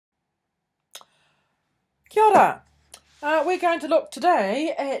Kia ora. We're going to look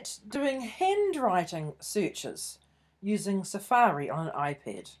today at doing handwriting searches using Safari on an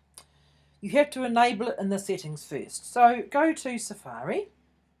iPad. You have to enable it in the settings first. So go to Safari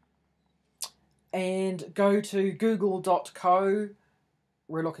and go to google.co.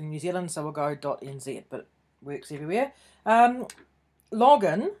 We're looking New Zealand, so we'll go .nz, but it works everywhere. Log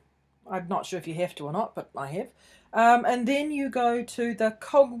in. I'm not sure if you have to or not, but I have. And then you go to the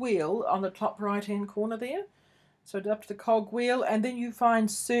cogwheel on the top right hand corner there. So up to the cogwheel, and then you find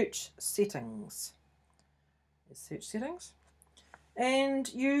search settings. Search settings.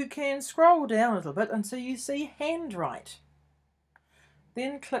 And you can scroll down a little bit until you see Handwrite.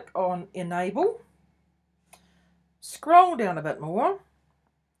 Then click on Enable. Scroll down a bit more,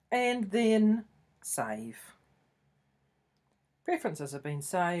 and then Save. Preferences have been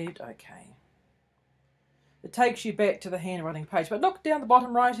saved. Okay. It takes you back to the handwriting page, but look down the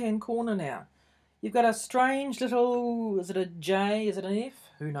bottom right hand corner now. You've got a strange little, is it a J, is it an F?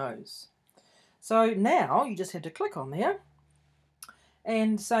 Who knows? So now you just have to click on there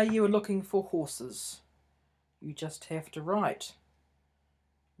and say you are looking for horses. You just have to write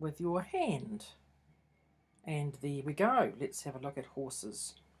with your hand. And there we go. Let's have a look at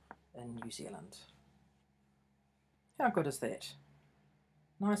horses in New Zealand. How good is that?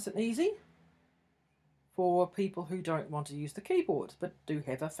 Nice and easy for people who don't want to use the keyboard but do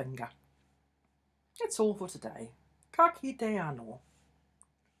have a finger. That's all for today. Ka kite anō.